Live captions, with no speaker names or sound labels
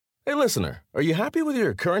Hey, listener, are you happy with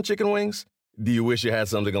your current chicken wings? Do you wish you had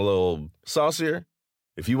something a little saucier?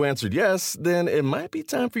 If you answered yes, then it might be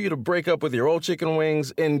time for you to break up with your old chicken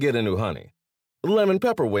wings and get a new honey. Lemon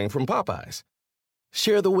pepper wing from Popeyes.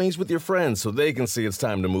 Share the wings with your friends so they can see it's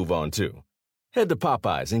time to move on, too. Head to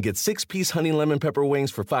Popeyes and get 6-piece honey lemon pepper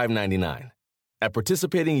wings for $5.99. At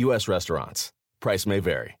participating U.S. restaurants. Price may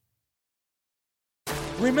vary.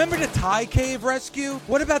 Remember the Thai cave rescue?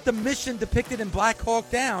 What about the mission depicted in Black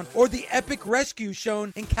Hawk Down or the epic rescue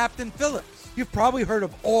shown in Captain Phillips? You've probably heard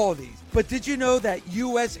of all of these, but did you know that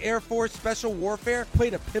U.S. Air Force Special Warfare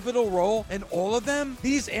played a pivotal role in all of them?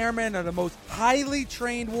 These airmen are the most highly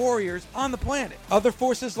trained warriors on the planet. Other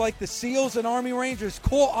forces like the SEALs and Army Rangers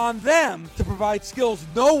call on them to provide skills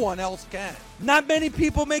no one else can. Not many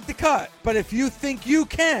people make the cut, but if you think you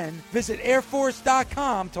can, visit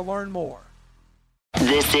airforce.com to learn more.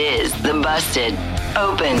 This is the Busted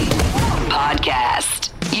Open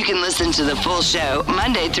Podcast. You can listen to the full show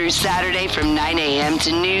Monday through Saturday from 9 a.m.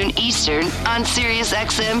 to noon Eastern on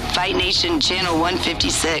SiriusXM Fight Nation Channel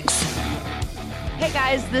 156. Hey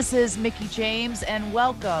guys, this is Mickey James and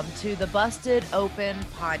welcome to the Busted Open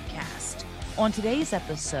Podcast. On today's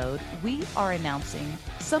episode, we are announcing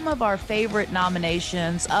some of our favorite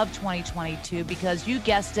nominations of 2022 because you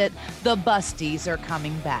guessed it, the Busties are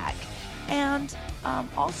coming back. And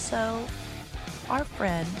also, our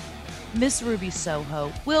friend, Miss Ruby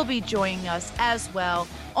Soho, will be joining us as well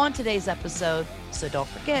on today's episode. So don't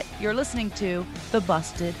forget, you're listening to the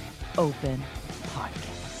Busted Open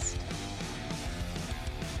Podcast.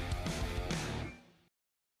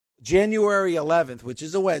 January 11th, which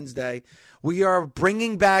is a Wednesday, we are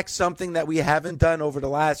bringing back something that we haven't done over the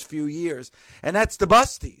last few years, and that's the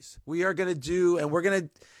Busties. We are going to do, and we're going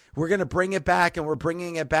to bring it back, and we're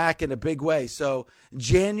bringing it back in a big way. So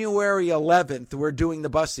January 11th, we're doing the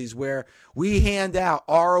Busties, where we hand out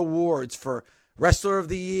our awards for Wrestler of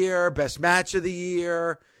the Year, Best Match of the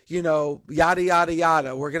Year, you know, yada, yada,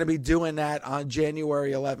 yada. We're going to be doing that on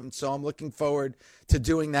January 11th. So I'm looking forward to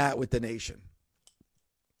doing that with the nation.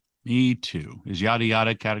 Me too. Is yada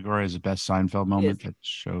yada category as the best Seinfeld moment? That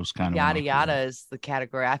shows kind of yada yada is the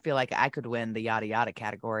category. I feel like I could win the yada yada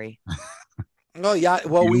category. Oh yeah,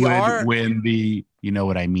 well you we would are win the you know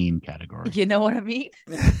what I mean category. You know what I mean?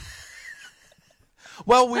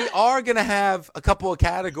 Well, we are going to have a couple of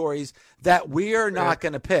categories that we are not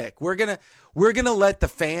going to pick. We're going to let the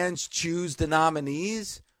fans choose the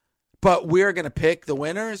nominees, but we're going to pick the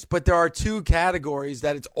winners. But there are two categories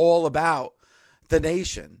that it's all about the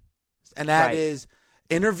nation. And that is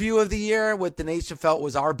Interview of the Year, what the nation felt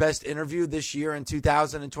was our best interview this year in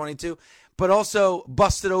 2022. But also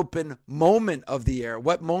Busted Open Moment of the Year.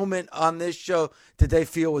 What moment on this show did they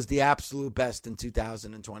feel was the absolute best in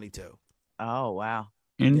 2022? Oh, wow.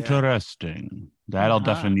 Interesting. That I'll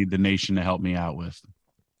definitely need the nation to help me out with.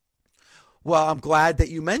 Well, I'm glad that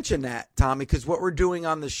you mentioned that, Tommy, because what we're doing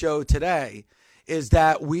on the show today is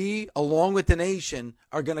that we, along with the nation,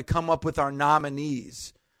 are going to come up with our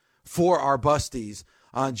nominees for our Busties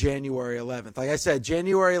on January 11th. Like I said,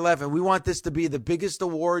 January 11th, we want this to be the biggest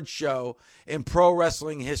award show in pro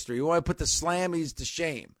wrestling history. We want to put the Slammies to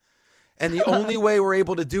shame. And the only way we're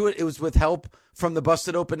able to do it was with help from the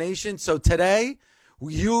Busted Open Nation. So today,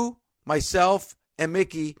 you, myself, and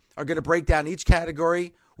Mickey are going to break down each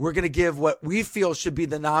category. We're going to give what we feel should be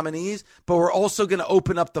the nominees, but we're also going to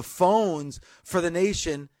open up the phones for the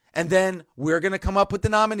nation. And then we're going to come up with the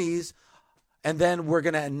nominees. And then we're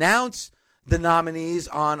going to announce the nominees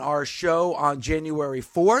on our show on January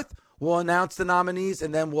 4th. We'll announce the nominees,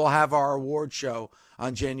 and then we'll have our award show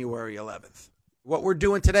on January 11th. What we're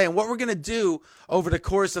doing today and what we're going to do over the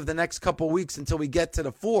course of the next couple weeks until we get to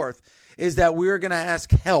the 4th is that we're going to ask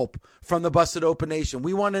help from the Busted Open Nation.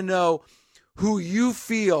 We want to know who you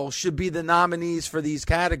feel should be the nominees for these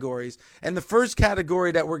categories. And the first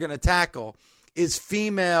category that we're going to tackle is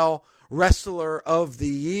Female Wrestler of the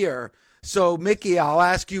Year. So, Mickey, I'll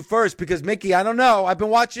ask you first because, Mickey, I don't know. I've been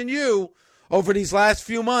watching you over these last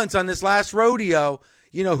few months on this last rodeo.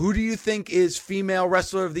 You know, who do you think is Female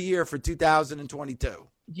Wrestler of the Year for 2022?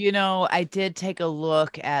 You know, I did take a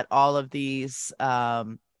look at all of these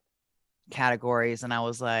categories, and I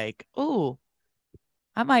was like, ooh,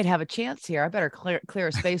 I might have a chance here. I better clear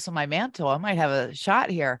a space on my mantle. I might have a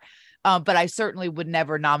shot here. But I certainly would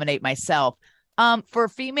never nominate myself. For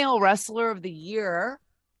Female Wrestler of the Year,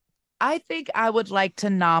 I think I would like to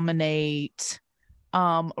nominate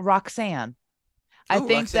Roxanne. I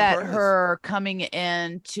think Roxanne that Perez. her coming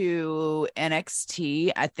into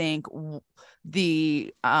NXT, I think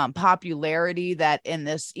the popularity that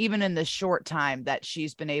even in this short time that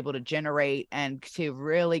she's been able to generate and to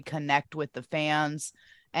really connect with the fans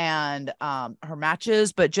and her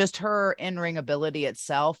matches, but just her in-ring ability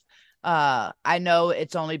itself. I know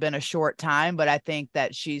it's only been a short time, but I think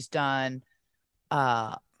that she's done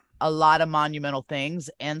a lot of monumental things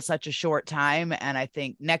in such a short time. And I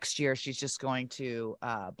think next year she's just going to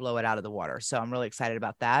blow it out of the water. So I'm really excited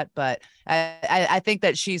about that. But I think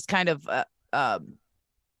that she's kind of an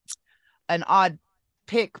odd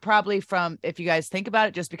pick, probably, from, if you guys think about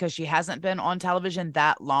it, just because she hasn't been on television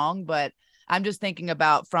that long. But I'm just thinking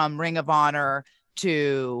about from Ring of Honor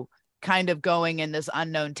to kind of going in this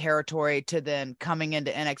unknown territory to then coming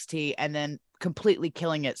into NXT and then completely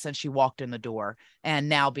killing it since she walked in the door and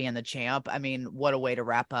now being the champ. I mean, what a way to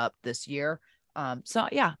wrap up this year. So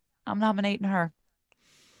yeah, I'm nominating her.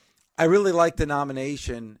 I really like the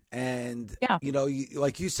nomination, and yeah,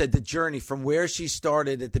 like you said, the journey from where she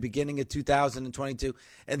started at the beginning of 2022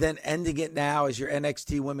 and then ending it now as your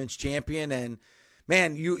NXT Women's Champion. And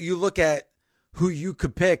man, you look at who you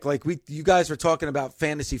could pick. Like you guys were talking about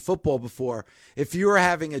fantasy football before. If you were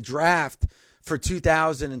having a draft for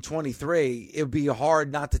 2023, it would be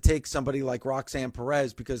hard not to take somebody like Roxanne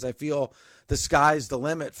Perez, because I feel the sky's the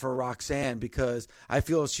limit for Roxanne, because I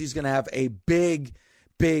feel she's going to have a big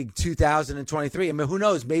 2023. I mean, who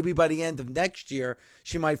knows? Maybe by the end of next year,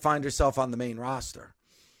 she might find herself on the main roster.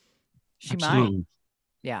 She Absolutely. might.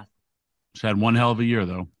 Yeah. She's had one hell of a year,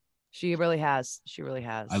 though. She really has. She really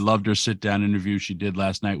has. I loved her sit-down interview she did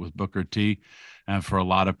last night with Booker T. And for a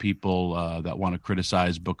lot of people that want to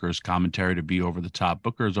criticize Booker's commentary to be over the top,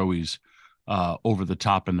 Booker's always over the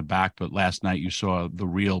top in the back. But last night you saw the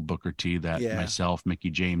real Booker T that myself,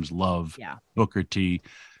 Mickey James, love. Yeah. Booker T.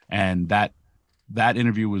 And that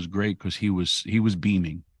interview was great because he was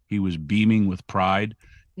beaming. He was beaming with pride.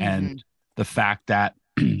 Mm-hmm. And the fact that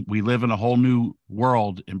we live in a whole new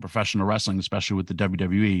world in professional wrestling, especially with the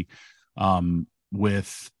WWE,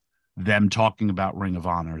 with them talking about Ring of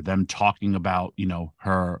Honor, them talking about,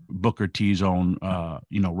 her Booker T's own,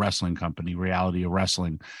 wrestling company, Reality of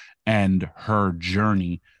Wrestling, and her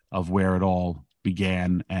journey of where it all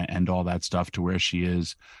began and all that stuff to where she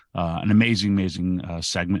is. An amazing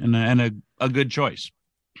segment and a good choice.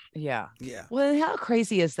 Yeah. Yeah. Well, how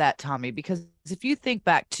crazy is that, Tommy? Because if you think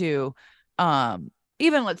back to,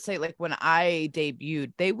 even let's say like when I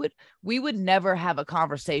debuted, we would never have a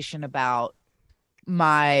conversation about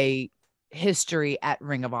my history at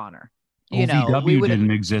Ring of Honor. OVW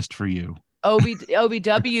didn't exist for you.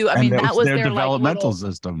 OVW. I mean, that was their developmental like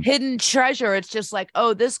system. Hidden treasure. It's just like,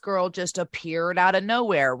 oh, this girl just appeared out of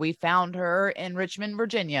nowhere. We found her in Richmond,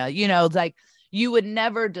 Virginia. Like you would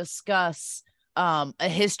never discuss a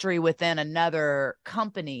history within another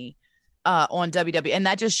company on WWE, and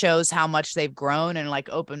that just shows how much they've grown and like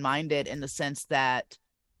open-minded in the sense that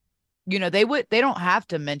they don't have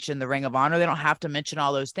to mention the Ring of Honor, they don't have to mention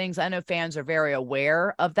all those things. I know fans are very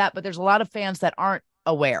aware of that, but there's a lot of fans that aren't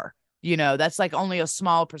aware. That's like only a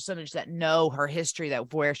small percentage that know her history,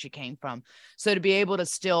 that where she came from. So to be able to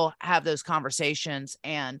still have those conversations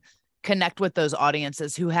and connect with those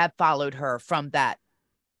audiences who have followed her from that,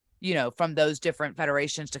 from those different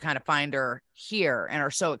federations, to kind of find her here and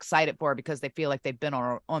are so excited for her because they feel like they've been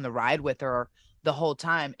on the ride with her the whole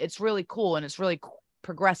time. It's really cool. And it's really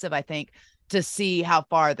progressive, I think, to see how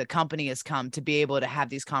far the company has come to be able to have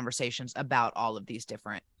these conversations about all of these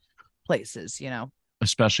different places,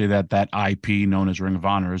 Especially that IP known as Ring of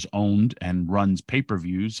Honor is owned and runs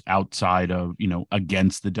pay-per-views outside of,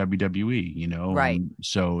 against the WWE, Right.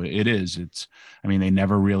 So they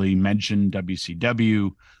never really mentioned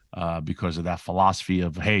WCW because of that philosophy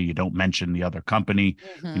of, hey, you don't mention the other company,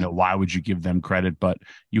 why would you give them credit? But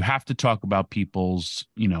you have to talk about people's,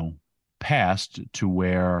 past to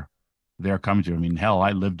where they're coming to. I mean, hell,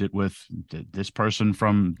 I lived it with this person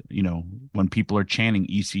from, when people are chanting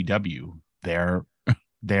ECW, they're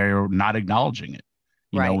not acknowledging it,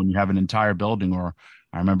 right. When you have an entire building. Or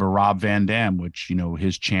I remember Rob Van Dam, which,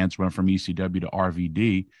 his chants went from ECW to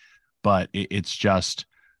RVD, but it's just,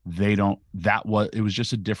 it was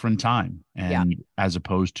just a different time. And as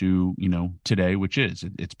opposed to, today, which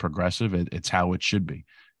it's progressive. It's how it should be.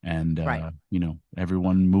 And, right.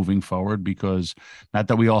 Everyone moving forward, because not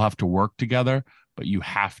that we all have to work together, but you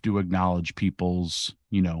have to acknowledge people's,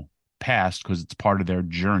 past, because it's part of their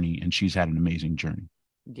journey. And she's had an amazing journey.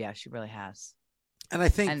 Yeah, she really has. And I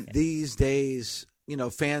think these days,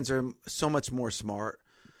 fans are so much more smart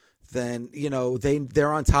than,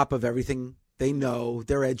 they're on top of everything. They know,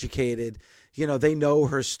 they're educated, they know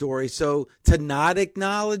her story. So to not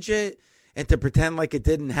acknowledge it and to pretend like it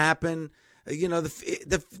didn't happen,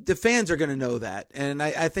 the fans are going to know that. And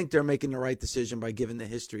I think they're making the right decision by giving the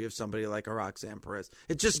history of somebody like a Roxanne Perez.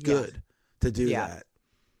 It's just good to do that.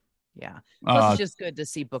 Yeah. Plus, it's just good to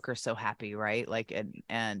see Booker so happy, right? Like,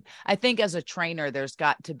 and I think as a trainer, there's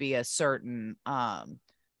got to be a certain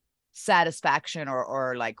satisfaction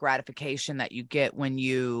or like gratification that you get when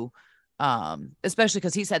you, especially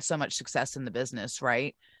because he's had so much success in the business,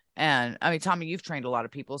 right? And I mean, Tommy, you've trained a lot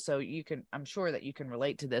of people, so I'm sure that you can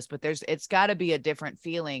relate to this, but it's got to be a different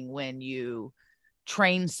feeling when you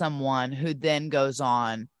train someone who then goes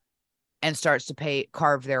on and starts to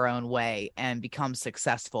carve their own way and become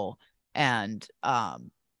successful. And,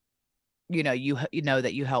 you know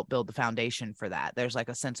that you help build the foundation for that. There's like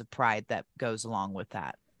a sense of pride that goes along with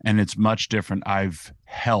that. And it's much different. I've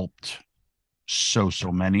helped so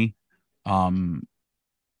many.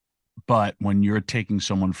 But when you're taking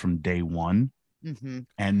someone from day one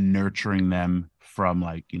and nurturing them from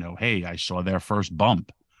like, hey, I saw their first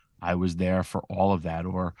bump. I was there for all of that.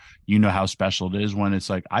 Or, how special it is when it's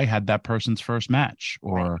like, I had that person's first match,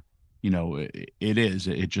 or, right.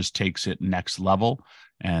 It just takes it next level.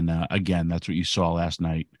 And again, that's what you saw last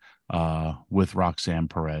night with Roxanne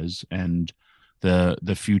Perez, and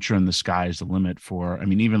the future and the sky is the limit for, I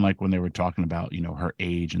mean, even like when they were talking about, her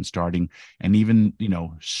age and starting, and even,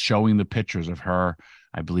 showing the pictures of her,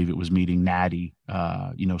 I believe it was meeting Natty,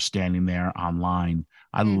 standing there online.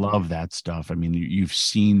 I love that stuff. I mean, you've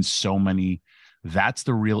seen so many, that's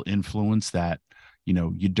the real influence that,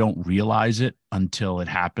 you don't realize it until it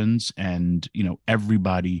happens. And,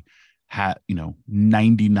 everybody had,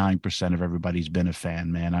 99% of everybody's been a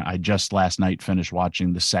fan, man. I just last night finished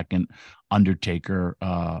watching the second Undertaker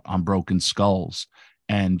on Broken Skulls.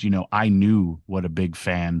 And, I knew what a big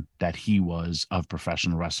fan that he was of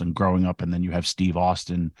professional wrestling growing up. And then you have Steve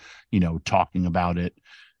Austin, talking about it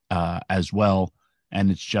as well. And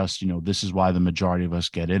it's just, this is why the majority of us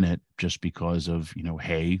get in it, just because of,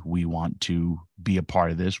 hey, we want to be a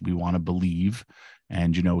part of this. We want to believe.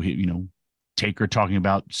 And, Taker talking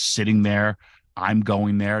about sitting there. I'm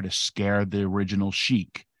going there to scare the original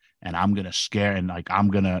Sheik. And I'm going to scare, and like, I'm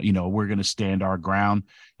going to, we're going to stand our ground.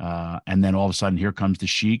 And then all of a sudden here comes the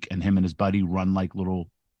Sheik, and him and his buddy run like little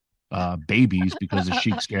babies because the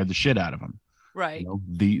Sheik scared the shit out of him. Right.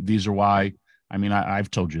 These are why, I mean,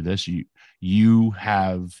 I've told you this, you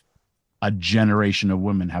have a generation of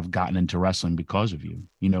women have gotten into wrestling because of you.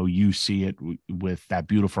 You see it with that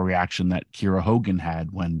beautiful reaction that Kiera Hogan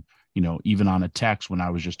had when, even on a text when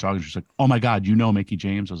I was just talking, she's like, "Oh my God, Mickey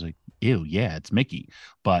James?" I was like, "Ew, yeah, it's Mickey."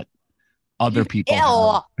 But other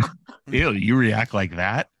people, ew, you react like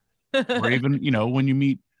that. Or even, when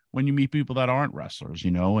you meet people that aren't wrestlers,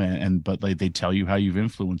 but like they tell you how you've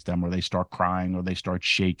influenced them, or they start crying, or they start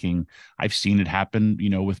shaking. I've seen it happen,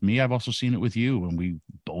 with me. I've also seen it with you. And we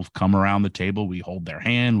both come around the table, we hold their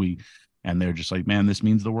hand, and they're just like, "Man, this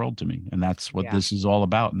means the world to me." And that's what this is all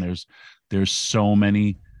about. And there's so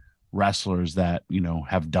many wrestlers that,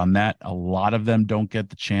 have done that. A lot of them don't get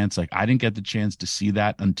the chance. Like, I didn't get the chance to see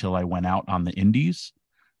that until I went out on the indies.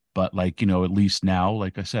 But like, at least now,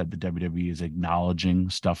 like I said, the WWE is acknowledging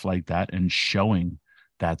stuff like that and showing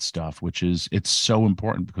that stuff, it's so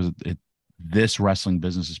important, because this wrestling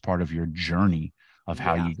business is part of your journey of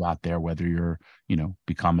how you got there, whether you're,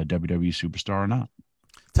 become a WWE superstar or not.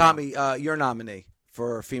 Tommy, your nominee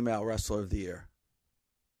for Female Wrestler of the Year.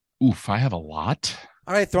 Oof, I have a lot.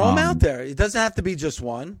 All right, throw them out there. It doesn't have to be just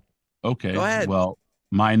one. Okay. Go ahead. Well,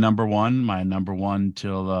 my number one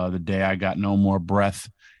till the day I got no more breath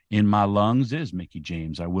in my lungs is Mickie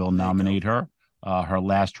James. I will nominate her. Her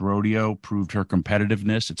last rodeo proved her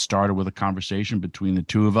competitiveness. It started with a conversation between the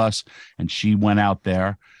two of us, and she went out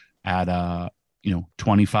there at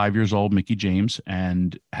 25 years old, Mickie James,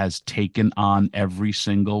 and has taken on every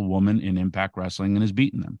single woman in Impact Wrestling and has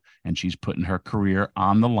beaten them. And she's putting her career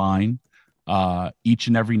on the line each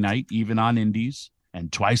and every night, even on indies,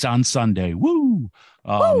 and twice on Sunday. Woo!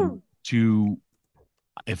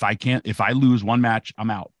 If I lose one match, I'm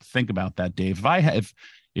out. Think about that, Dave.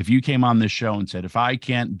 If you came on this show and said, if I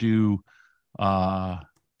can't do,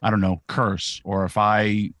 curse, or if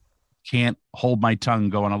I can't hold my tongue,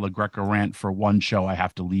 go on a La Greca rant for one show, I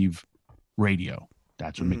have to leave radio.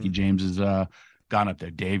 That's when Mickie James has gone up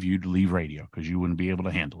there. Dave, you'd leave radio because you wouldn't be able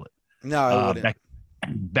to handle it. No, I wouldn't.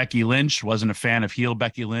 Becky Lynch, wasn't a fan of heel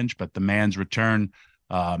Becky Lynch, but the man's return,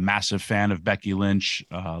 massive fan of Becky Lynch,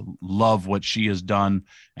 love what she has done.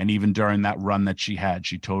 And even during that run that she had,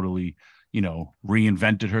 she totally,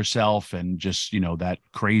 reinvented herself, and just, that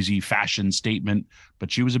crazy fashion statement.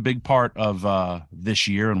 But she was a big part of this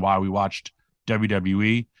year and why we watched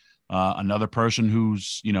WWE. Another person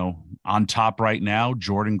who's, on top right now,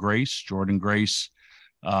 Jordynne Grace. Jordynne Grace,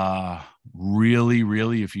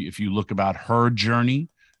 really, if you look about her journey,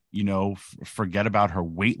 forget about her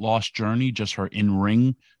weight loss journey, just her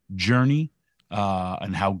in-ring journey,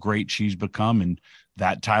 and how great she's become. And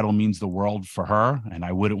that title means the world for her. And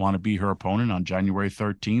I wouldn't want to be her opponent on January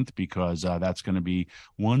 13th because that's going to be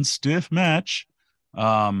one stiff match.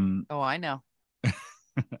 I know.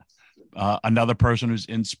 Another person who's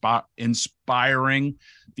inspiring,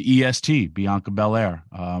 the EST, Bianca Belair.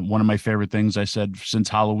 One of my favorite things I said since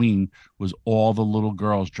Halloween was all the little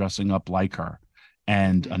girls dressing up like her.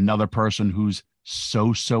 And another person who's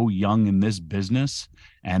so young in this business.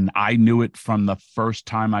 And I knew it from the first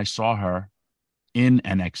time I saw her in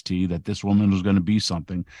NXT that this woman was going to be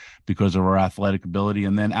something because of her athletic ability.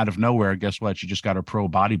 And then out of nowhere, guess what? She just got her pro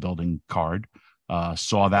bodybuilding card.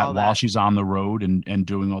 Saw that while she's on the road and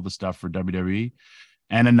doing all the stuff for WWE.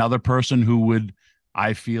 And another person who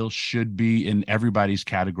I feel should be in everybody's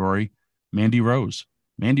category, Mandy Rose.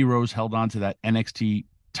 Mandy Rose held on to that NXT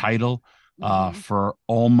title for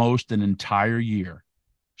almost an entire year.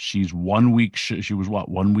 She's 1 week. She was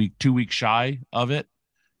 2 weeks shy of it.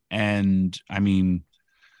 And I mean,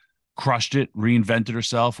 crushed it, reinvented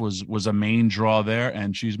herself, was a main draw there,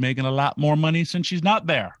 and she's making a lot more money since she's not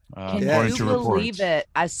there. Can you believe it?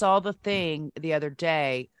 I saw the thing the other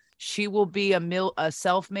day. She will be a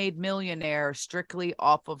self-made millionaire strictly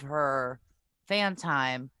off of her fan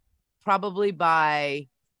time, probably by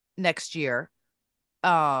next year.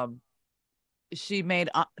 She made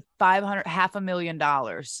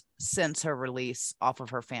 $500,000 since her release off of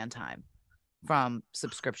her fan time, from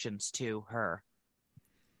subscriptions to her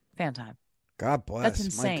fan time. God bless. That's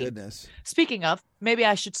insane. My goodness. Speaking of, maybe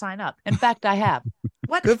I should sign up. In fact, I have.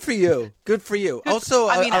 What? Good for you. Good for you. Also,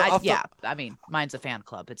 I mean, mine's a fan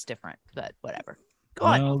club. It's different, but whatever. Go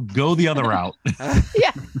on. Go the other route.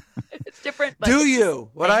 Yeah, it's different. But do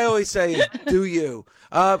you? What I always say is, do you?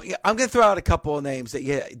 I'm going to throw out a couple of names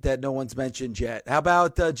that no one's mentioned yet. How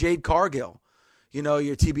about Jade Cargill? Your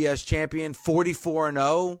TBS champion,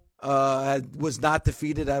 44-0. Was not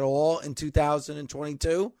defeated at all in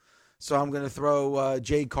 2022. So I'm going to throw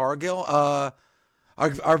Jade Cargill.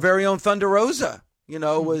 Our very own Thunder Rosa,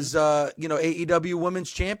 was, AEW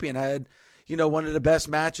Women's Champion. Had, one of the best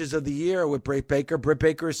matches of the year with Britt Baker. Britt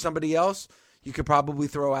Baker is somebody else you could probably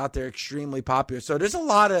throw out there, extremely popular. So there's a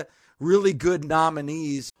lot of really good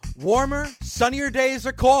nominees. Warmer, sunnier days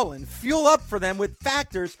are calling. Fuel up for them with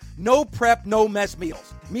Factor's no prep, no mess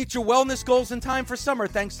meals. Meet your wellness goals in time for summer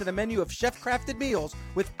thanks to the menu of chef-crafted meals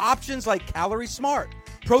with options like Calorie Smart,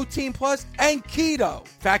 Protein Plus, and Keto.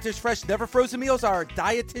 Factor's fresh, never frozen meals are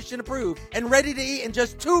dietitian approved and ready to eat in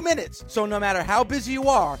just 2 minutes. So no matter how busy you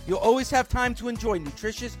are, you'll always have time to enjoy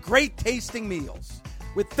nutritious, great tasting meals.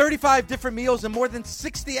 With 35 different meals and more than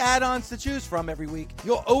 60 add-ons to choose from every week,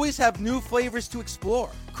 you'll always have new flavors to explore.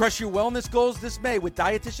 Crush your wellness goals this May with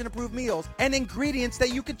dietitian-approved meals and ingredients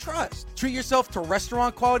that you can trust. Treat yourself to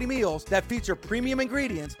restaurant-quality meals that feature premium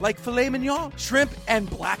ingredients like filet mignon, shrimp, and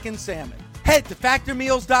blackened salmon. Head to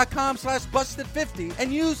factormeals.com/busted50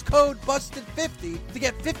 and use code busted50 to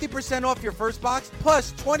get 50% off your first box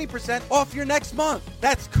plus 20% off your next month.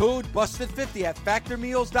 That's code busted50 at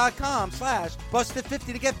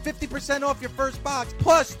factormeals.com/busted50 to get 50% off your first box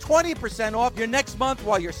plus 20% off your next month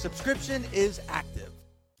while your subscription is active.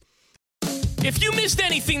 If you missed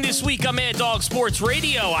anything this week on Mad Dog Sports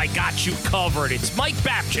Radio, I got you covered. It's Mike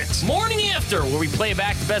Babchick's Morning After, where we play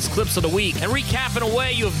back the best clips of the week and recap in a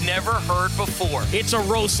way you have never heard before. It's a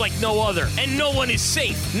roast like no other, and no one is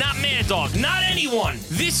safe. Not Mad Dog, not anyone.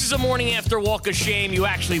 This is a Morning After walk of shame you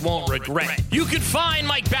actually won't regret. You can find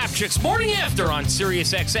Mike Babchick's Morning After on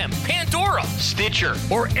SiriusXM, Pandora, Stitcher,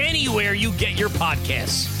 or anywhere you get your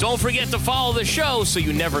podcasts. Don't forget to follow the show so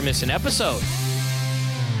you never miss an episode.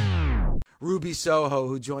 Ruby Soho,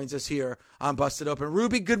 who joins us here on Busted Open.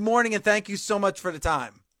 Ruby, good morning, and thank you so much for the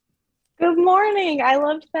time. Good morning. I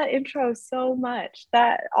loved that intro so much.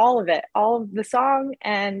 All of it, all of the song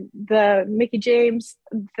and the Mickie James,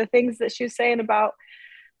 the things that she was saying about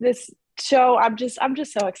this show. I'm just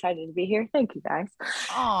so excited to be here. Thank you, guys.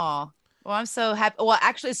 Oh, well, I'm so happy. Well,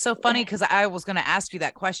 actually, it's so funny because I was going to ask you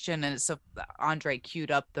that question, and it's so Andre queued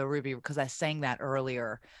up the Ruby because I sang that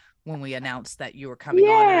earlier when we announced that you were coming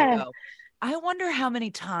on. I wonder how many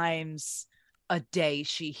times a day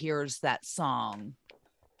she hears that song.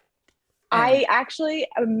 I actually,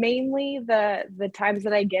 mainly the times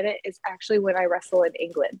that I get it is actually when I wrestle in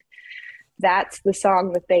England. That's the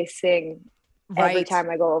song that they sing every time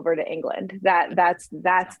I go over to England. That's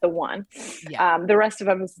the one. Yeah. The rest of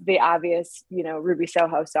them is the obvious, Ruby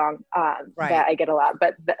Soho song that I get a lot.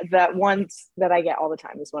 But the ones that I get all the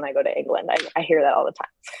time is when I go to England. I hear that all the time.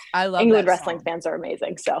 I love England that wrestling song. fans are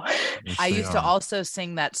amazing. So Yes, I they used to are. also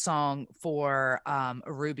sing that song for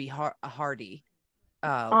Ruby Hardy.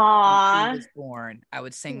 When Aww. she was born, I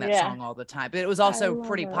would sing that Yeah. song all the time. But it was also love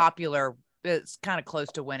pretty it. popular. It's kind of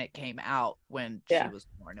close to when it came out when she was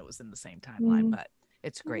born. It was in the same timeline, but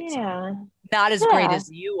it's a great song. Not as great as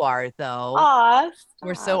you are, though. Aw,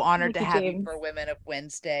 We're so honored to Mickey have James. you for Women of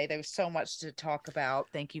Wednesday. There's so much to talk about.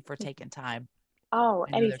 Thank you for taking time. Oh,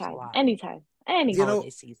 I know there's a anytime, lot. anytime. Holiday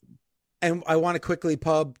season. And I want to quickly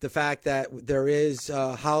pub the fact that there is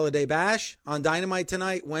a Holiday Bash on Dynamite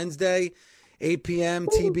tonight, Wednesday, 8 p.m.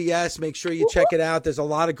 TBS. Make sure you check it out. There's a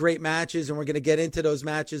lot of great matches, and we're going to get into those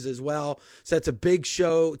matches as well. So it's a big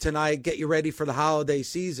show tonight. Get you ready for the holiday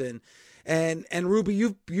season. And Ruby,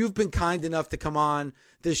 you've been kind enough to come on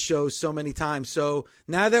this show so many times. So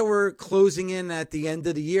now that we're closing in at the end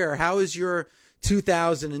of the year, how has your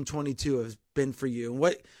 2022 has been for you?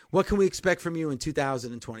 And what can we expect from you in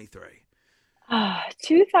 2023?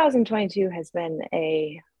 2022 has been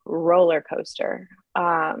a roller coaster.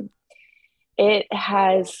 It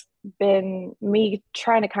has been me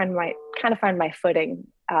trying to kind of find my footing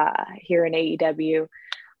here in AEW.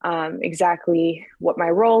 Exactly what my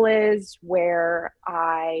role is, where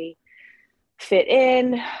I fit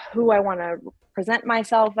in, who I want to present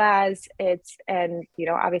myself as.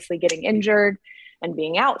 Obviously getting injured and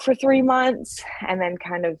being out for 3 months, and then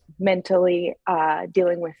kind of mentally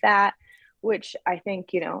dealing with that, which I think,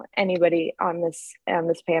 anybody on this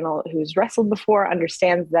panel who's wrestled before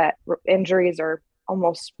understands that injuries are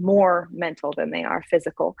almost more mental than they are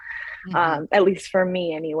physical, at least for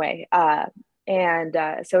me anyway. So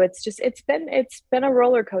it's been a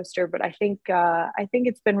roller coaster, but I think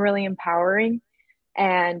it's been really empowering.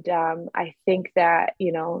 And I think that,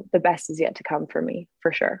 the best is yet to come for me,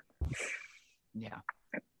 for sure.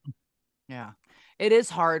 Yeah. It is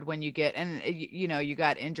hard when you get, and you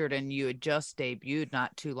got injured and you had just debuted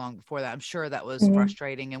not too long before that. I'm sure that was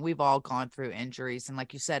frustrating, and we've all gone through injuries. And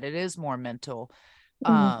like you said, it is more mental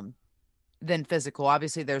than physical.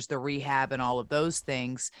 Obviously there's the rehab and all of those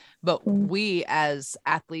things, but we as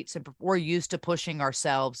athletes, we're used to pushing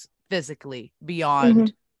ourselves physically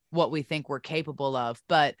beyond what we think we're capable of.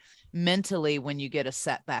 But mentally, when you get a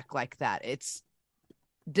setback like that, it's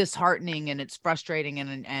disheartening and it's frustrating,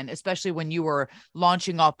 and especially when you were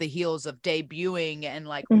launching off the heels of debuting and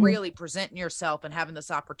like really presenting yourself and having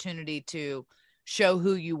this opportunity to show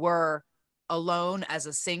who you were alone as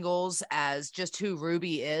a singles, as just who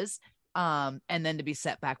Ruby is, and then to be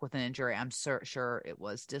set back with an injury. I'm sure it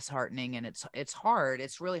was disheartening, and it's hard.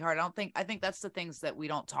 It's really hard. I think that's the things that we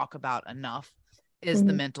don't talk about enough is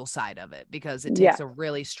the mental side of it, because it takes a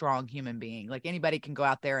really strong human being. Like anybody can go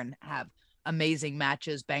out there and have amazing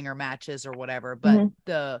matches, banger matches or whatever, but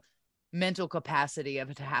the mental capacity of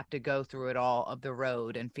it to have to go through it all, of the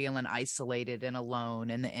road and feeling isolated and alone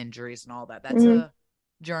and the injuries and all that, that's a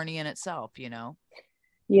journey in itself,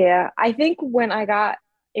 Yeah. I think when I got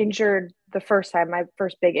injured the first time, my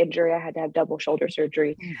first big injury, I had to have double shoulder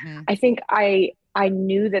surgery. I think I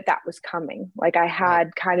knew that was coming. Like I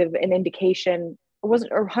had kind of an indication. I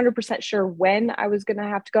wasn't 100% sure when I was going to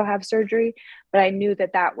have to go have surgery, but I knew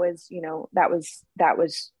that was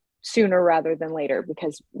sooner rather than later,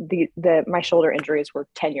 because my shoulder injuries were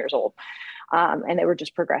 10 years old. And they were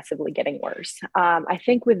just progressively getting worse. I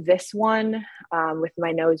think with this one, with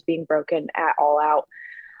my nose being broken at All Out,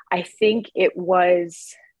 I think it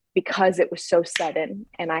was because it was so sudden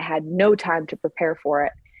and I had no time to prepare for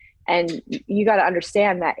it. And you got to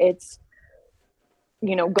understand that it's,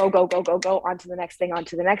 go on to the next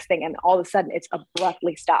thing. And all of a sudden it's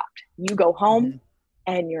abruptly stopped. You go home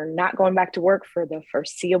and you're not going back to work for the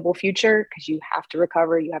foreseeable future, because you have to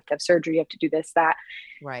recover, you have to have surgery, you have to do this, that.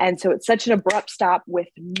 Right. And so it's such an abrupt stop with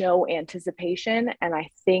no anticipation. And I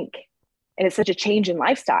think, and it's such a change in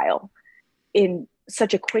lifestyle in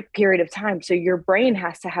such a quick period of time. So your brain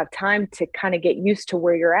has to have time to kind of get used to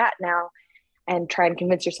where you're at now and try and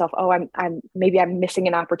convince yourself, I'm missing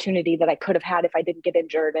an opportunity that I could have had if I didn't get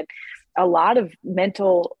injured. And a lot of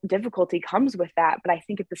mental difficulty comes with that. But I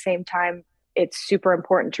think at the same time, it's super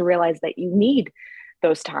important to realize that you need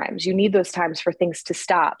those times. You need those times for things to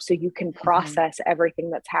stop so you can process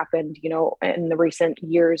everything that's happened, in the recent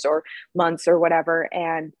years or months or whatever.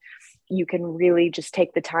 And you can really just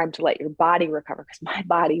take the time to let your body recover, because my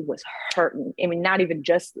body was hurting. I mean, not even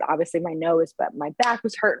just obviously my nose, but my back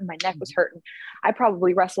was hurting, my neck was hurting. I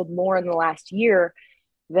probably wrestled more in the last year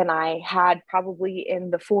than I had probably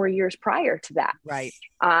in the 4 years prior to that. Right.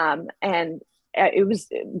 And it was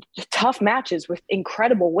tough matches with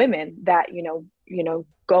incredible women that,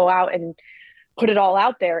 go out and put it all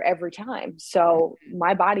out there every time. So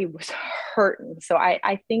my body was hurting. So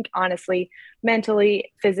I think honestly,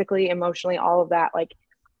 mentally, physically, emotionally, all of that, like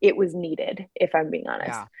it was needed, if I'm being honest.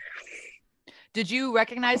 Yeah. Did you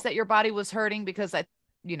recognize that your body was hurting? Because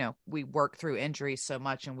we work through injuries so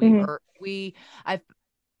much, and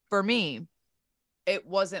for me, it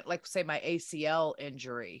wasn't like, say, my ACL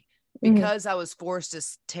injury, because I was forced to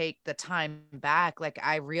take the time back. Like,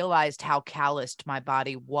 I realized how calloused my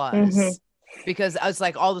body was, because I was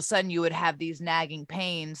like, all of a sudden you would have these nagging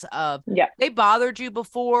pains of, they bothered you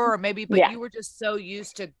before, or maybe, but you were just so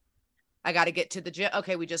used to, I got to get to the gym.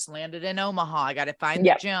 Okay, we just landed in Omaha. I got to find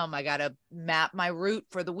the gym. I got to map my route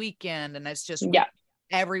for the weekend. And it's just,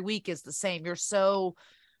 every week is the same. You're so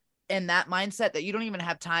in that mindset that you don't even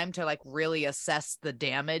have time to like really assess the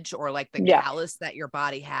damage or like the callus that your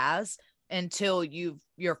body has until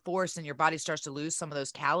you're forced and your body starts to lose some of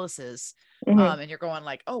those calluses. And you're going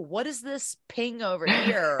like, oh, what is this ping over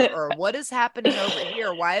here? Or what is happening over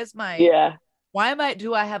here? Why is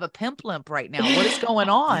do I have a pimp limp right now? What is going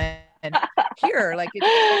on? And here, like,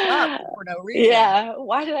 it's up for no reason. Yeah.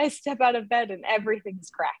 Why did I step out of bed and everything's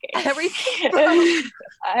cracking? Everything.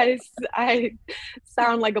 I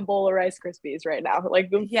sound like a bowl of Rice Krispies right now. Like,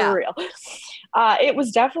 for real. It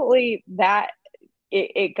was definitely that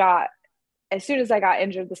it got, as soon as I got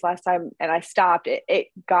injured this last time and I stopped, it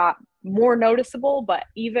got more noticeable. But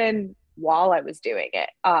even while I was doing it,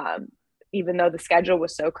 even though the schedule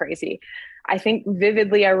was so crazy, I think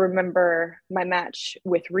vividly, I remember my match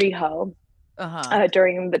with Riho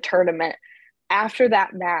during the tournament. After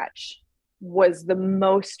that match was the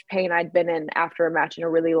most pain I'd been in after a match in a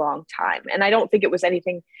really long time. And I don't think it was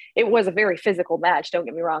anything. It was a very physical match. Don't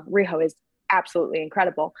get me wrong. Riho is absolutely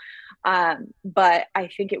incredible. But I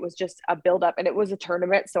think it was just a buildup, and it was a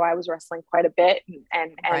tournament. So I was wrestling quite a bit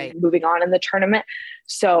and moving on in the tournament.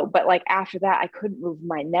 So, but like after that, I couldn't move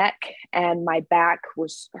my neck and my back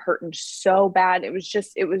was hurting so bad. It was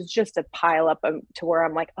just a pile up to where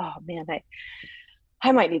I'm like, oh man,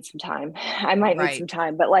 I might need some time. I might need some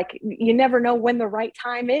time, but like, you never know when the right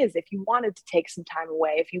time is. If you wanted to take some time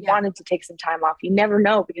away, if you wanted to take some time off, you never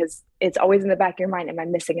know, because it's always in the back of your mind. Am I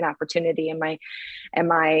missing an opportunity? Am I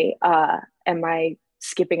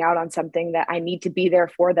skipping out on something that I need to be there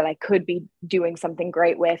for, that I could be doing something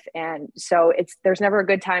great with? And so there's never a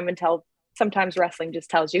good time until sometimes wrestling just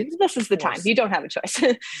tells you this is the time. You don't have a choice.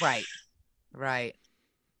 Right.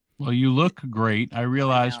 Well, you look great. I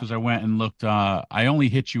realized because I went and looked, I only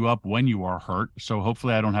hit you up when you are hurt. So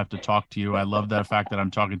hopefully I don't have to talk to you. I love that fact that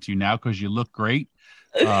I'm talking to you now because you look great.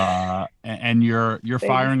 And you're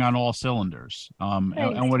firing on all cylinders.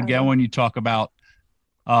 And again, when you talk about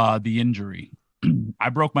the injury, I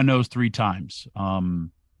broke my nose 3 times.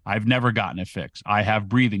 I've never gotten it fixed. I have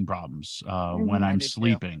breathing problems when I'm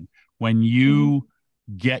sleeping. When you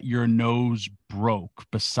get your nose broke,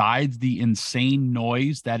 besides the insane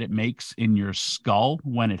noise that it makes in your skull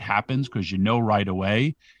when it happens, because right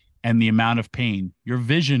away, and the amount of pain, your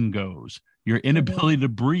vision goes, your inability to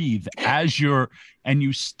breathe and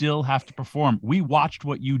you still have to perform. We watched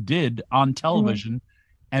what you did on television,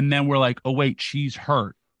 and then we're like, oh wait, she's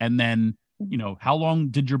hurt. And then, how long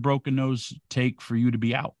did your broken nose take for you to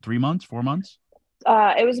be out? 3 months, 4 months?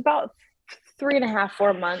 It was about 3.5,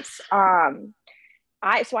 4 months.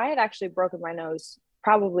 I had actually broken my nose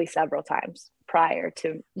probably several times prior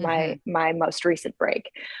to my most recent break.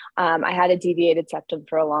 I had a deviated septum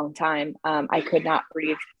for a long time. I could not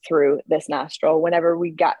breathe through this nostril. Whenever we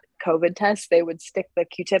got COVID tests, they would stick the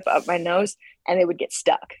Q-tip up my nose and it would get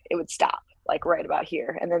stuck. It would stop like right about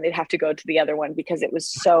here. And then they'd have to go to the other one because it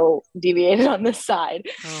was so deviated on this side.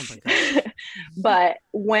 Oh my God. But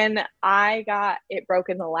when I got it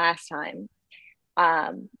broken the last time,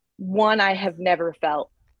 I have never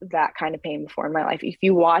felt that kind of pain before in my life. If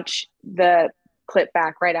you watch the clip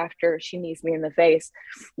back right after she knees me in the face,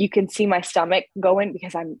 you can see my stomach going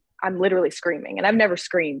because I'm literally screaming, and I've never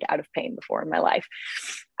screamed out of pain before in my life,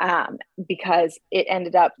 because it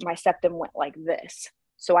ended up, my septum went like this.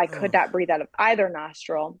 So I could not breathe out of either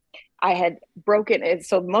nostril. I had broken it.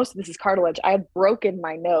 So most of this is cartilage. I had broken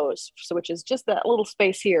my nose, which is just that little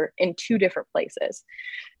space here, in 2 different places.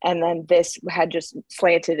 And then this had just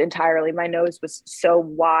slanted entirely. My nose was so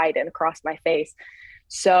wide and across my face.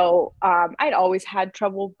 So I'd always had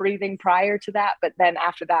trouble breathing prior to that. But then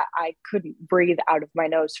after that, I couldn't breathe out of my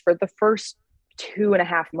nose for the first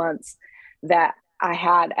 2.5 months that I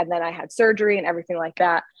had. And then I had surgery and everything like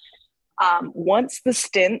that. Once the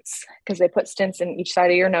stents, because they put stents in each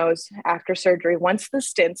side of your nose after surgery, once the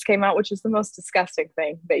stents came out, which is the most disgusting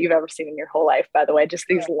thing that you've ever seen in your whole life, by the way, just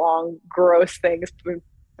these long, gross things,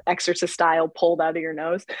 exorcist style, pulled out of your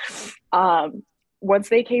nose. Once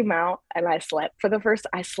they came out and I slept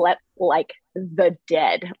I slept like the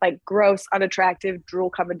dead, like gross, unattractive,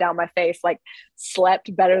 drool coming down my face, like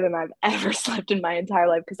slept better than I've ever slept in my entire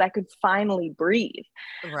life because I could finally breathe.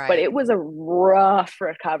 Right. But it was a rough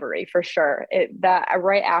recovery for sure.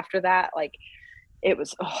 Right after that, like it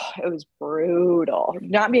was brutal.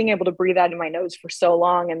 Not being able to breathe out of my nose for so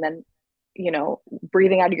long, and then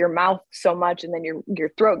breathing out of your mouth so much, and then your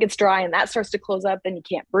throat gets dry and that starts to close up, then you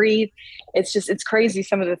can't breathe. It's crazy,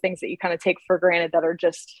 some of the things that you kind of take for granted that are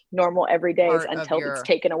just normal everydays until it's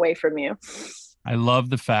taken away from you. I love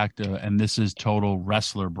the fact, and this is total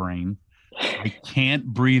wrestler brain, I can't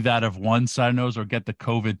breathe out of one side nose or get the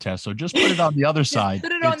COVID test, so just put it on the other side.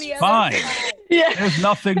 Put it on the fine. other side. Yeah, there's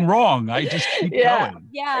nothing wrong. I just keep going.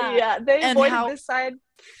 Yeah, they avoided this side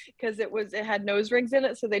because it had nose rings in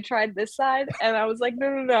it, so they tried this side, and I was like,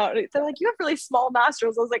 no. They're like, you have really small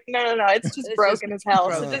nostrils. I was like, no, it's just broken as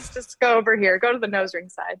hell. So just go over here, go to the nose ring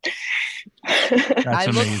side. I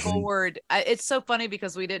look forward. It's so funny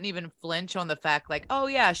because we didn't even flinch on the fact, like, oh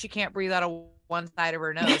yeah, she can't breathe out of one side of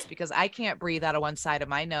her nose, because I can't breathe out of one side of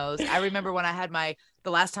my nose. I remember when I had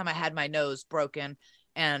the last time I had my nose broken,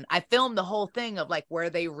 and I filmed the whole thing of like where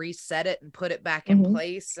they reset it and put it back in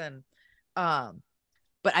place, and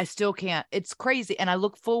but I still can't. It's crazy. And I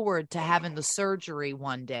look forward to having the surgery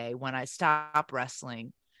one day when I stop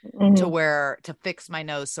wrestling to fix my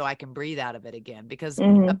nose so I can breathe out of it again, because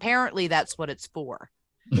apparently that's what it's for.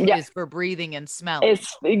 Yeah. Is for breathing and smelling.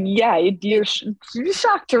 You're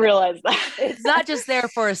shocked to realize that. It's not just there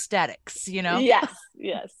for aesthetics, Yes.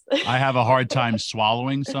 I have a hard time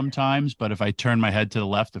swallowing sometimes, but if I turn my head to the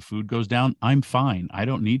left, the food goes down. I'm fine. I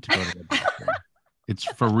don't need to go to the bathroom. It's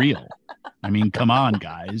for real. I mean, come on,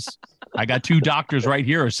 guys. I got 2 doctors right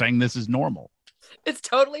here saying this is normal. It's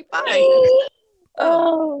totally fine.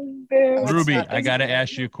 Ruby, I got to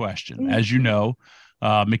ask you a question. As you know,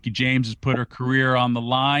 Mickie James has put her career on the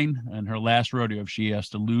line in her last rodeo if she has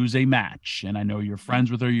to lose a match. And I know you're friends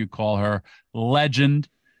with her. You call her legend.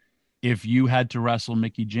 If you had to wrestle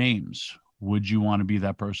Mickie James, would you want to be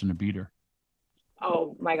that person to beat her?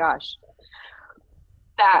 Oh my gosh.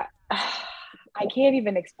 I can't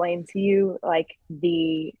even explain to you like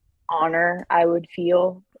the honor I would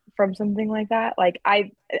feel from something like that. Like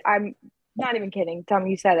I'm not even kidding. Tom,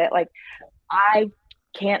 you said it. Like I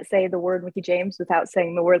can't say the word Mickie James without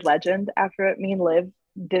saying the word legend after it. Me and Liv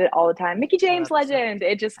did it all the time. Mickie James legend.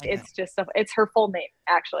 It's her full name,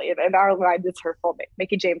 actually. In our line, it's her full name.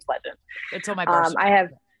 Mickie James legend. It's on my birth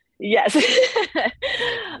Yes.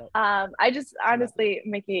 I just honestly,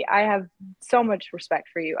 Mickie, I have so much respect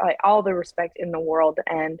for you, like all the respect in the world.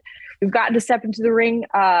 And we've gotten to step into the ring,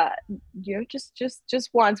 just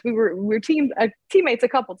once. We were teammates a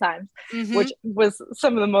couple times, which was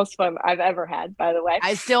some of the most fun I've ever had, by the way.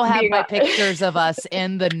 I still have my pictures of us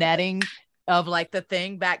in the netting of like the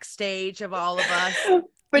thing backstage of all of us.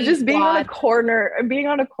 But just being on a corner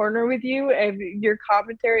with you, and your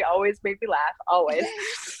commentary always made me laugh, always.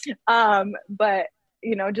 But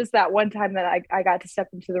just that one time that I got to step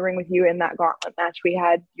into the ring with you in that gauntlet match we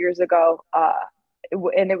had years ago,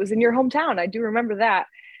 and it was in your hometown. I do remember that.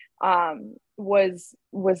 Was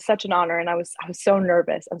such an honor, and I was so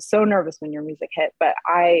nervous. I was so nervous when your music hit, but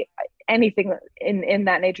anything in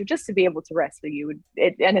that nature, just to be able to wrestle you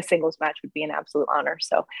in a singles match would be an absolute honor.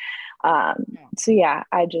 So yeah,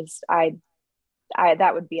 I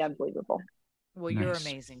that would be unbelievable. Well, you're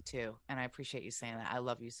amazing too, and I appreciate you saying that. I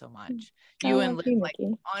love you so much. You and Liv, like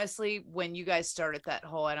honestly, when you guys started that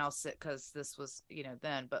whole, and I'll sit because this was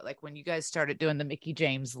then, but like when you guys started doing the Mickie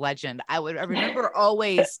James legend, I remember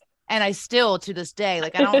always. And I still, to this day,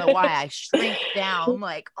 like, I don't know why I shrink down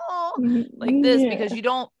like this, because you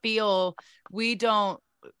don't feel, we downplay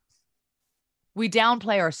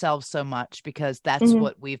ourselves so much because that's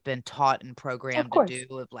what we've been taught and programmed to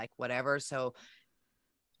do of like whatever. So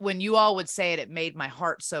when you all would say it, it made my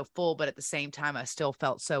heart so full, but at the same time, I still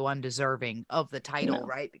felt so undeserving of the title,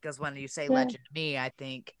 right? Because when you say legend to me, I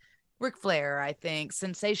think Ric Flair, I think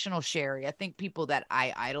Sensational Sherry, I think people that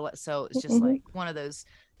I idolize. So it's just like one of those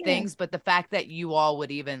things. But the fact that you all would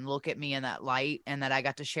even look at me in that light, and that I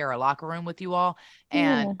got to share a locker room with you all,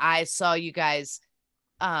 and I saw you guys,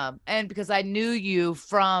 and because I knew you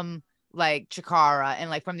from like Chikara and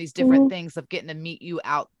like from these different things of getting to meet you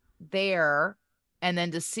out there, and then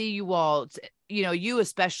to see you all, you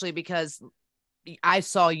especially because I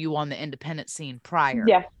saw you on the independent scene prior,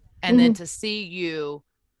 and then to see you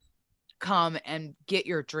come and get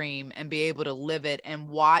your dream and be able to live it and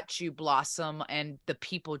watch you blossom and the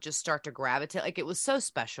people just start to gravitate. Like, it was so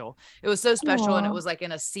special. It was so special. Aww. And it was like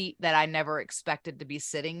in a seat that I never expected to be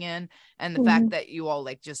sitting in. And the Mm-hmm. fact that you all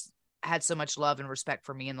like just had so much love and respect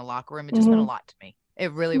for me in the locker room, it just meant a lot to me.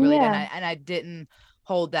 It really, really did. And I didn't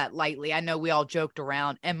hold that lightly. I know we all joked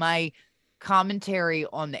around, and my commentary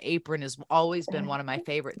on the apron has always been one of my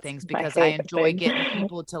favorite things, because I enjoy getting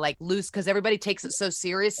people to like loose, because everybody takes it so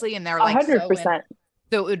seriously and they're like 100%.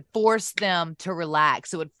 so it would force them to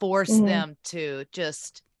relax. It would force them to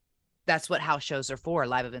just, that's what house shows are for,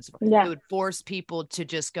 live events are for. Yeah. It would force people to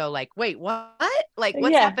just go like, wait, what? Like,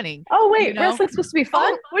 what's happening? Oh, wait, You know? wrestling's supposed to be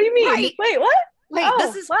fun? What do you mean? Right. Wait, what? Wait,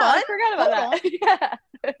 this is wow, fun? I forgot about that.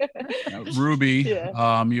 Yeah. Ruby,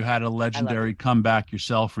 Yeah. you had a legendary comeback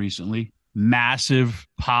yourself recently. Massive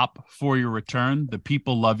pop for your return. The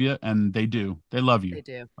people love you, and they do. They love you. They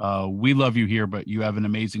do. We love you here, but you have an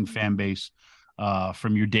amazing fan base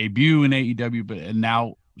from your debut in AEW, and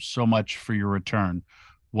now so much for your return.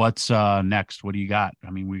 What's next? What do you got?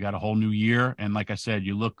 I mean, we got a whole new year, and like I said,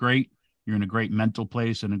 you look great. You're in a great mental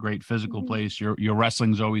place and a great physical place. Your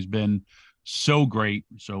wrestling's always been so great.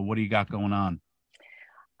 So what do you got going on?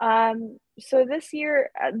 So this year,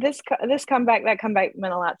 this comeback, that comeback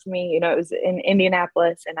meant a lot to me. You know, it was in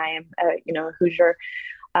Indianapolis, and I am, a Hoosier.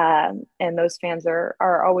 And those fans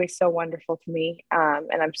are always so wonderful to me. And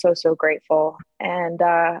I'm so grateful. And,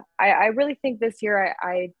 I really think this year,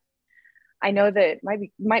 I know that it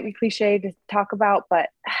might be cliche to talk about, but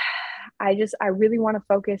I really want to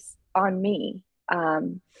focus on me. I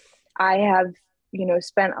have,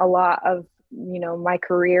 spent a lot of, my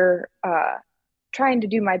career, trying to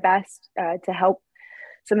do my best to help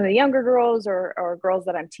some of the younger girls or girls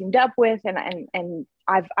that I'm teamed up with. And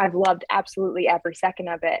I've loved absolutely every second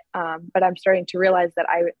of it. But I'm starting to realize that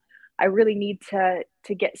I really need to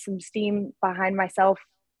get some steam behind myself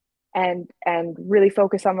and really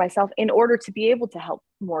focus on myself in order to be able to help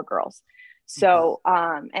more girls. So,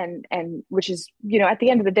 and which is, at the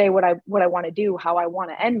end of the day, what I want to do, how I want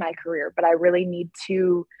to end my career, but I really need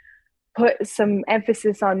to put some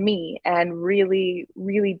emphasis on me and really,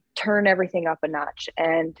 really turn everything up a notch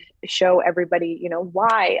and show everybody,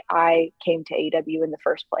 why I came to AEW in the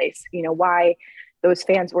first place, why those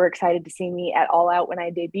fans were excited to see me at All Out when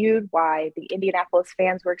I debuted, why the Indianapolis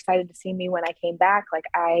fans were excited to see me when I came back. Like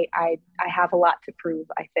I have a lot to prove,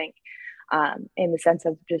 I think, in the sense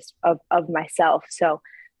of just of myself. So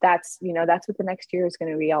that's what the next year is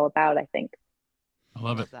going to be all about, I think. I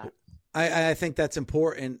love it. I think that's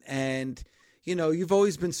important. And, you've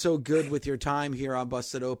always been so good with your time here on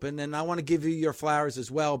Busted Open. And I want to give you your flowers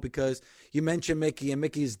as well, because you mentioned Mickey, and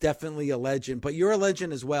Mickey is definitely a legend, but you're a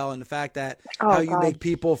legend as well. And the fact that how you make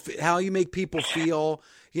people feel,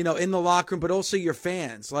 in the locker room, but also your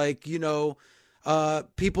fans, like,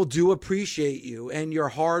 people do appreciate you, and your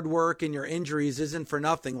hard work and your injuries isn't for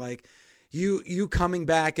nothing. Like, you coming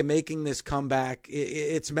back and making this comeback,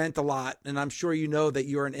 it's meant a lot. And I'm sure that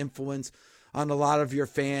you're an influence on a lot of your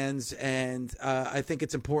fans. And I think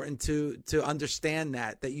it's important to understand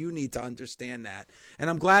that you need to understand that. And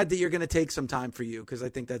I'm glad that you're going to take some time for you, because I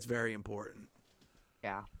think that's very important.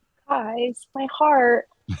 Yeah. Guys, my heart.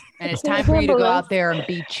 And it's time for you to go out there and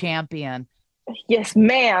be champion. Yes,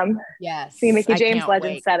 ma'am. Yes. See, Mickey James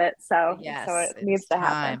Legend said it. So, yes, so it needs to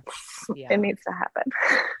happen. Yeah. It needs to happen.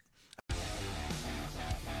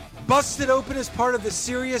 Busted Open is part of the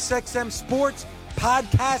SiriusXM Sports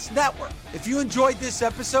Podcast Network. If you enjoyed this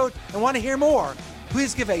episode and want to hear more,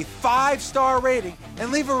 please give a 5-star rating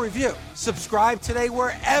and leave a review. Subscribe today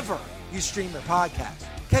wherever you stream your podcast.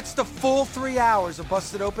 Catch the full 3 hours of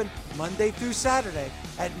Busted Open Monday through Saturday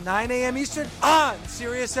at 9 a.m. Eastern on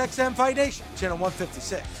SiriusXM Fight Nation, channel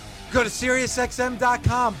 156. Go to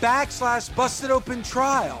SiriusXM.com/Busted Open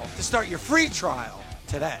Trial to start your free trial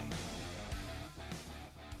today.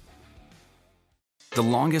 The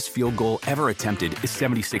longest field goal ever attempted is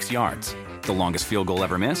 76 yards. The longest field goal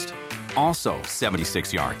ever missed? Also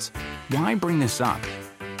 76 yards. Why bring this up?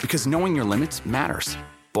 Because knowing your limits matters,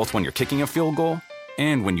 both when you're kicking a field goal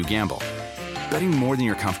and when you gamble. Betting more than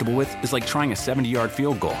you're comfortable with is like trying a 70-yard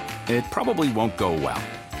field goal. It probably won't go well.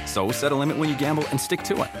 So set a limit when you gamble and stick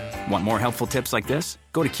to it. Want more helpful tips like this?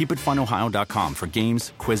 Go to keepitfunohio.com for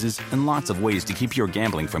games, quizzes, and lots of ways to keep your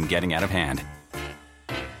gambling from getting out of hand.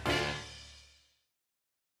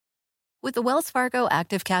 With the Wells Fargo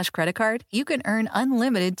Active Cash Credit Card, you can earn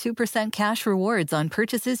unlimited 2% cash rewards on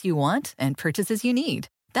purchases you want and purchases you need.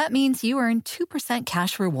 That means you earn 2%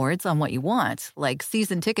 cash rewards on what you want, like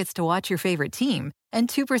season tickets to watch your favorite team, and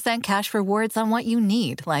 2% cash rewards on what you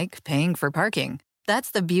need, like paying for parking.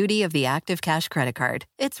 That's the beauty of the Active Cash credit card.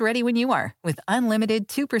 It's ready when you are with unlimited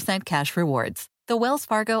 2% cash rewards. The Wells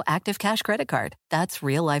Fargo Active Cash credit card. That's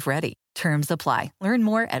real life ready. Terms apply. Learn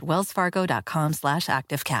more at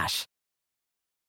wellsfargo.com/activecash.